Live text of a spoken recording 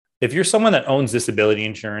If you're someone that owns disability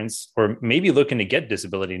insurance or maybe looking to get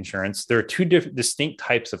disability insurance, there are two different distinct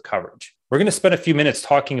types of coverage. We're going to spend a few minutes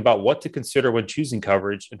talking about what to consider when choosing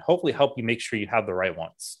coverage and hopefully help you make sure you have the right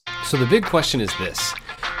ones. So the big question is this: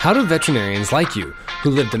 how do veterinarians like you,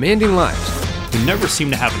 who live demanding lives, who never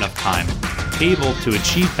seem to have enough time, able to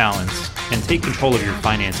achieve balance and take control of your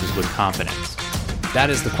finances with confidence?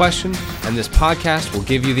 That is the question, and this podcast will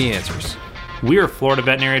give you the answers. We are Florida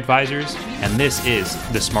Veterinary Advisors, and this is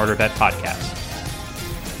the Smarter Vet Podcast.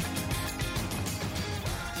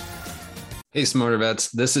 Hey, Smarter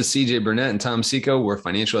Vets. This is CJ Burnett and Tom Seco. We're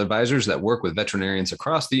financial advisors that work with veterinarians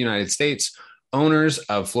across the United States, owners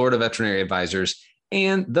of Florida Veterinary Advisors,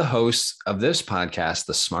 and the hosts of this podcast,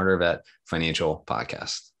 the Smarter Vet Financial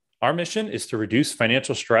Podcast. Our mission is to reduce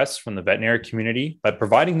financial stress from the veterinary community by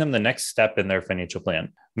providing them the next step in their financial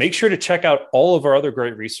plan. Make sure to check out all of our other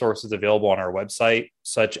great resources available on our website,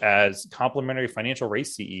 such as complimentary financial rate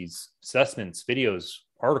CEs, assessments, videos,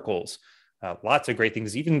 articles, lots of great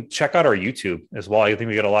things. Even check out our YouTube as well. I think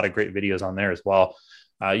we got a lot of great videos on there as well.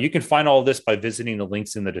 You can find all of this by visiting the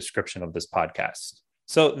links in the description of this podcast.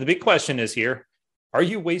 So the big question is here: are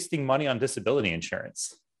you wasting money on disability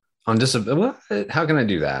insurance? On disability? How can I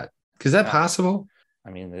do that? Is that possible?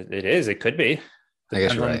 I mean, it is. It could be. I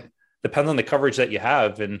guess you're right. Depends on the coverage that you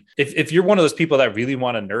have. And if you're one of those people that really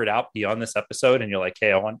want to nerd out beyond this episode and you're like,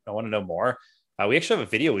 hey, I want to know more, we actually have a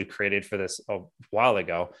video we created for this a while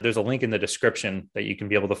ago. There's a link in the description that you can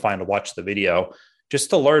be able to find to watch the video just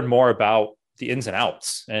to learn more about the ins and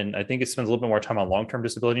outs. And I think it spends a little bit more time on long-term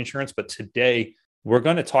disability insurance. But today, we're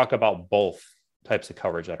going to talk about both types of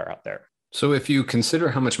coverage that are out there. So if you consider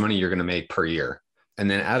how much money you're going to make per year and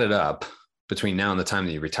then add it up between now and the time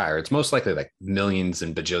that you retire, it's most likely like millions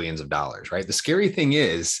and bajillions of dollars, right? The scary thing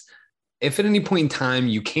is, if at any point in time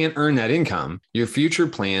you can't earn that income, your future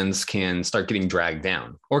plans can start getting dragged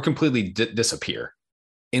down or completely disappear.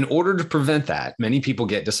 In order to prevent that, many people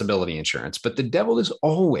get disability insurance, but the devil is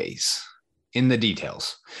always in the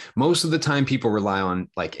details. Most of the time people rely on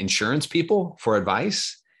like insurance people for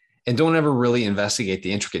advice and don't ever really investigate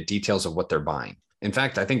the intricate details of what they're buying. In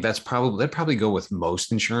fact, I think they'd probably go with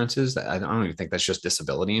most insurances. I don't even think that's just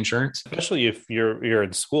disability insurance. Especially if you're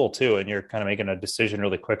in school too, and you're kind of making a decision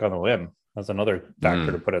really quick on the whim. That's another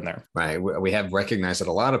factor to put in there. Right. We have recognized that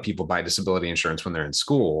a lot of people buy disability insurance when they're in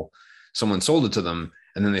school. Someone sold it to them,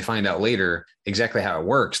 and then they find out later exactly how it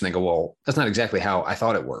works. And they go, well, that's not exactly how I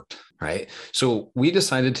thought it worked. Right. So we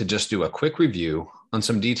decided to just do a quick review on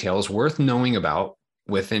some details worth knowing about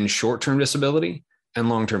within short-term disability and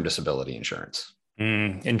long-term disability insurance.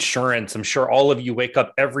 Insurance. I'm sure all of you wake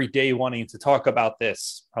up every day wanting to talk about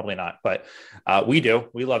this. Probably not, but we do.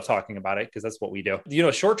 We love talking about it because that's what we do. You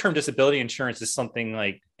know, short-term disability insurance is something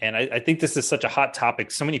like, and I think this is such a hot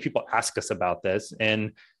topic. So many people ask us about this,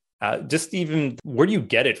 and just even where do you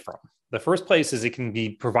get it from? The first place is it can be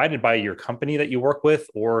provided by your company that you work with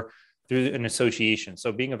or through an association.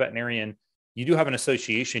 So being a veterinarian, you do have an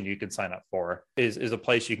association you can sign up for, is a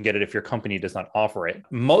place you can get it if your company does not offer it.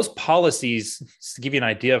 Most policies, to give you an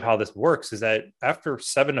idea of how this works, is that after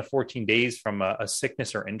 7 to 14 days from a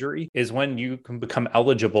sickness or injury is when you can become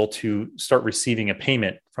eligible to start receiving a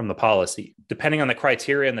payment from the policy. Depending on the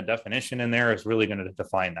criteria and the definition in there is really going to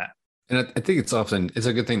define that. And I think it's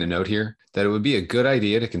a good thing to note here that it would be a good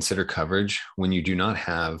idea to consider coverage when you do not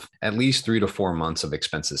have at least 3 to 4 months of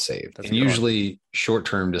expenses saved. And usually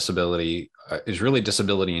short-term disability is really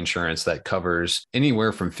disability insurance that covers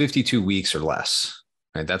anywhere from 52 weeks or less.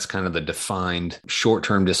 Right? That's kind of the defined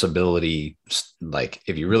short-term disability. Like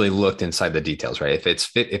if you really looked inside the details, right?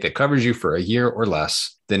 If it covers you for a year or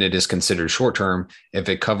less, then it is considered short-term. If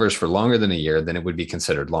it covers for longer than a year, then it would be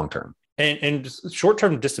considered long-term. And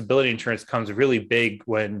short-term disability insurance comes really big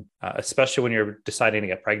when, especially when you're deciding to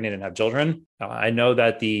get pregnant and have children. I know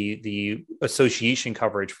that the association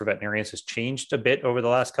coverage for veterinarians has changed a bit over the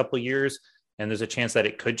last couple of years, and there's a chance that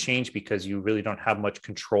it could change because you really don't have much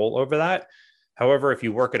control over that. However, if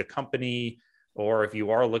you work at a company or if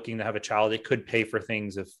you are looking to have a child, it could pay for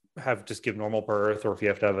things just give normal birth, or if you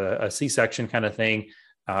have to have a C-section kind of thing.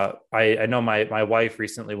 I know my wife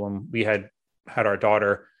recently, when we had our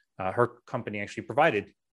daughter, her company actually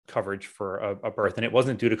provided coverage for a birth, and it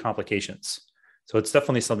wasn't due to complications. So it's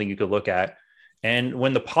definitely something you could look at. And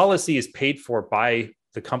when the policy is paid for by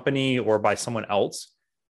the company or by someone else,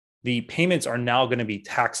 the payments are now going to be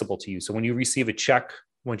taxable to you. So when you receive a check,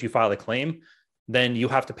 once you file a claim, then you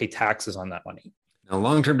have to pay taxes on that money. Now,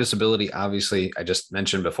 long-term disability, obviously, I just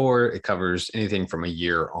mentioned before, it covers anything from a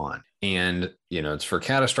year on. And, it's for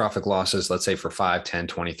catastrophic losses, let's say for 5, 10,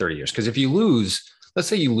 20, 30 years. Because if you lose let's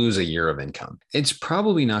say you lose a year of income. It's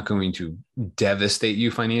probably not going to devastate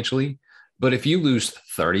you financially. But if you lose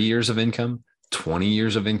 30 years of income, 20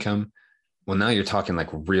 years of income, well, now you're talking like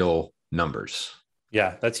real numbers.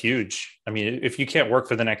 Yeah, that's huge. I mean, if you can't work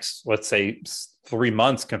for the next, let's say 3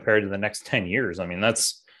 months compared to the next 10 years, I mean,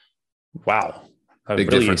 that's wow. Big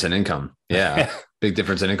difference in income. Yeah. Big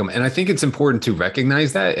difference in income. And I think it's important to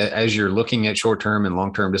recognize that as you're looking at short-term and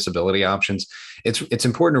long-term disability options, it's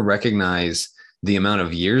important to recognize the amount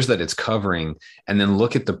of years that it's covering and then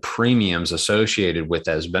look at the premiums associated with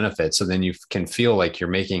those benefits. So then you can feel like you're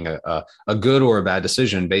making a good or a bad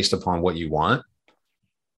decision based upon what you want.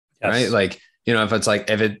 Yes. Right. Like, if it's like,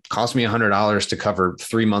 if it costs me $100 to cover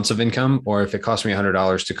 3 months of income, or if it costs me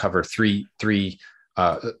 $100 to cover three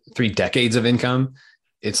decades of income,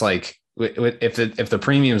 it's like, if the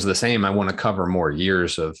premium is the same, I want to cover more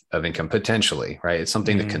years of income potentially, right? It's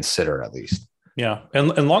something to consider at least. Yeah.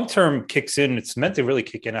 And long-term kicks in, it's meant to really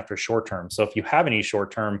kick in after short-term. So if you have any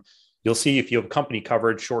short-term, you'll see if you have company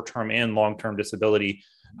coverage, short-term and long-term disability,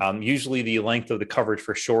 usually the length of the coverage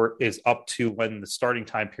for short is up to when the starting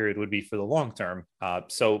time period would be for the long-term.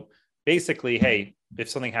 So basically, hey, if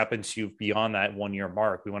something happens to you beyond that 1 year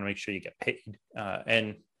mark, we want to make sure you get paid.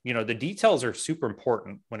 And the details are super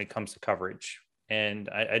important when it comes to coverage. And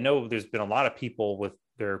I know there's been a lot of people with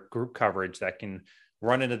their group coverage that can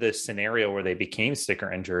run into this scenario where they became sick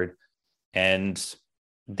or injured and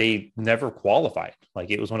they never qualified. Like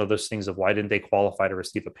it was one of those things of why didn't they qualify to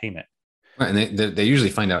receive a payment? Right. And they usually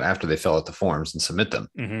find out after they fill out the forms and submit them.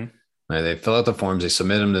 Mm-hmm. Right. They fill out the forms, they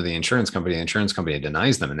submit them to the insurance company. The insurance company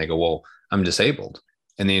denies them and they go, well, I'm disabled.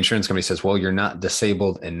 And the insurance company says, well, you're not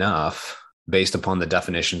disabled enough based upon the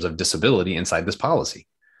definitions of disability inside this policy.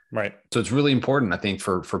 Right. So it's really important, I think,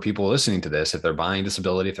 for people listening to this, if they're buying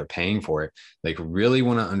disability, if they're paying for it, they really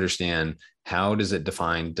want to understand how does it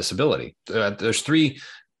define disability. There's three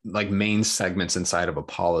main segments inside of a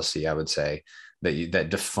policy, I would say, that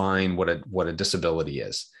define what a disability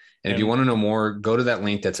is. And if you want to know more, go to that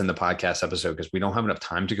link that's in the podcast episode, because we don't have enough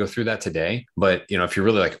time to go through that today. But if you're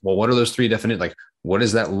really like, well, what are those three definite? What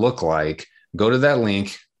does that look like? Go to that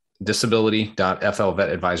link,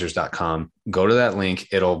 disability.flvetadvisors.com. Go to that link.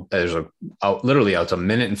 It's a 1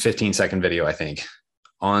 minute and 15-second video, I think,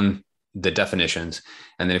 on the definitions.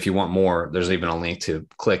 And then if you want more, there's even a link to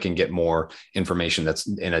click and get more information that's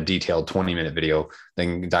in a detailed 20-minute video.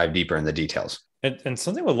 Then dive deeper in the details. And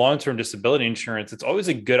something with long-term disability insurance, it's always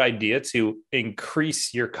a good idea to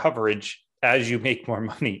increase your coverage as you make more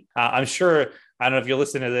money. I'm sure, I don't know if you're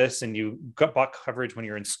listening to this and you bought coverage when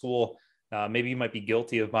you're in school, maybe you might be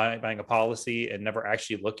guilty of buying a policy and never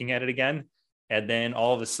actually looking at it again. And then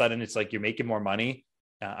all of a sudden it's like you're making more money.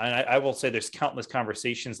 And I will say there's countless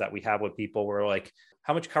conversations that we have with people where like,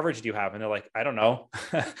 how much coverage do you have? And they're like, I don't know.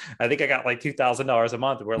 I think I got like $2,000 a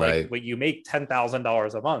month. We're like, wait, you make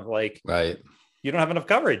 $10,000 a month. Like, right. You don't have enough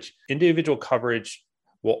coverage. Individual coverage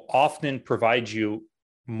will often provide you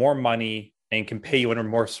more money and can pay you under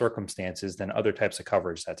more circumstances than other types of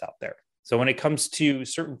coverage that's out there. So when it comes to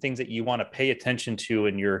certain things that you want to pay attention to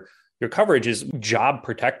in your coverage is job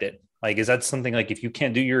protected. Like, is that something like if you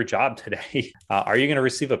can't do your job today, are you going to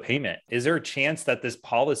receive a payment? Is there a chance that this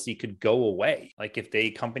policy could go away? Like if the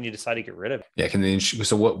company decide to get rid of it? Yeah.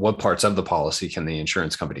 So what parts of the policy can the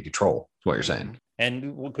insurance company control? Is what you're saying.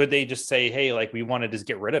 And could they just say, hey, like we want to just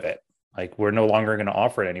get rid of it? Like we're no longer going to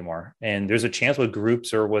offer it anymore. And there's a chance with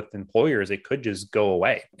groups or with employers, it could just go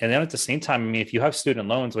away. And then at the same time, I mean, if you have student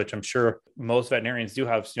loans, which I'm sure most veterinarians do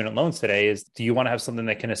have student loans today, do you want to have something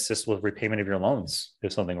that can assist with repayment of your loans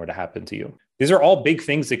if something were to happen to you? These are all big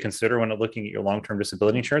things to consider when looking at your long-term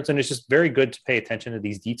disability insurance. And it's just very good to pay attention to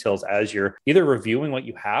these details as you're either reviewing what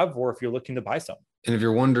you have or if you're looking to buy something. And if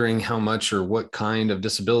you're wondering how much or what kind of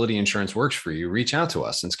disability insurance works for you, reach out to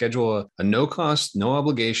us and schedule a no-cost,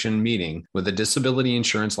 no-obligation meeting with a disability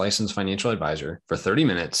insurance licensed financial advisor for 30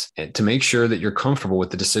 minutes to make sure that you're comfortable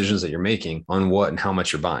with the decisions that you're making on what and how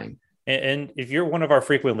much you're buying. And if you're one of our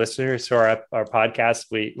frequent listeners to our podcast,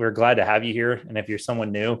 we're glad to have you here. And if you're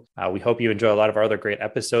someone new, we hope you enjoy a lot of our other great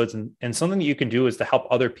episodes. And something that you can do is to help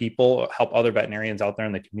other people, help other veterinarians out there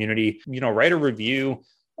in the community, write a review,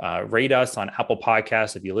 rate us on Apple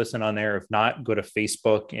Podcasts if you listen on there. If not, go to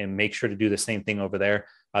Facebook and make sure to do the same thing over there.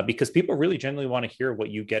 Because people really genuinely want to hear what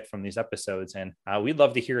you get from these episodes. And we'd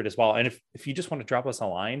love to hear it as well. And if you just want to drop us a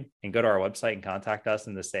line and go to our website and contact us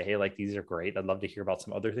and just say, hey, like these are great, I'd love to hear about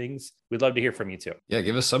some other things. We'd love to hear from you too. Yeah,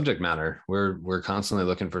 give us subject matter. We're constantly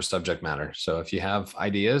looking for subject matter. So if you have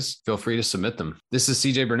ideas, feel free to submit them. This is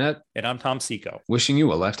CJ Burnett. And I'm Tom Seco. Wishing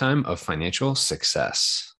you a lifetime of financial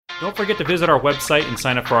success. Don't forget to visit our website and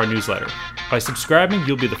sign up for our newsletter. By subscribing,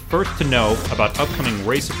 you'll be the first to know about upcoming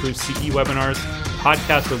race-approved CE webinars,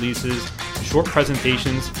 podcast releases, short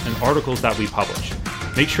presentations, and articles that we publish.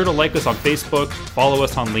 Make sure to like us on Facebook, follow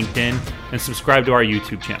us on LinkedIn, and subscribe to our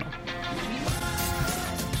YouTube channel.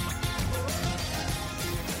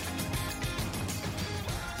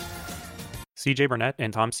 CJ Burnett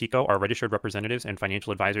and Tom Seco are registered representatives and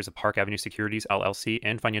financial advisors of Park Avenue Securities, LLC,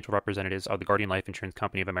 and financial representatives of the Guardian Life Insurance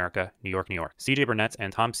Company of America, New York, New York. CJ Burnett's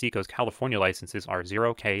and Tom Seco's California licenses are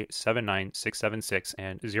 0K79676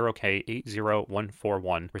 and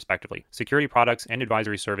 0K80141, respectively. Security products and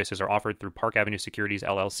advisory services are offered through Park Avenue Securities,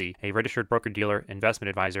 LLC, a registered broker-dealer, investment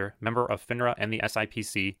advisor, member of FINRA and the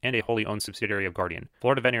SIPC, and a wholly owned subsidiary of Guardian.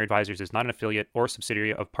 Florida Veterinary Advisors is not an affiliate or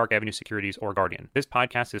subsidiary of Park Avenue Securities or Guardian. This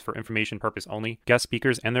podcast is for information purpose only. Guest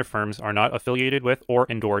speakers and their firms are not affiliated with or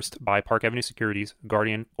endorsed by Park Avenue Securities,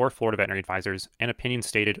 Guardian, or Florida Veterinary Advisors, and opinions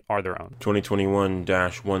stated are their own.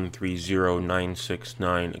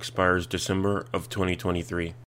 2021-130969 expires December of 2023.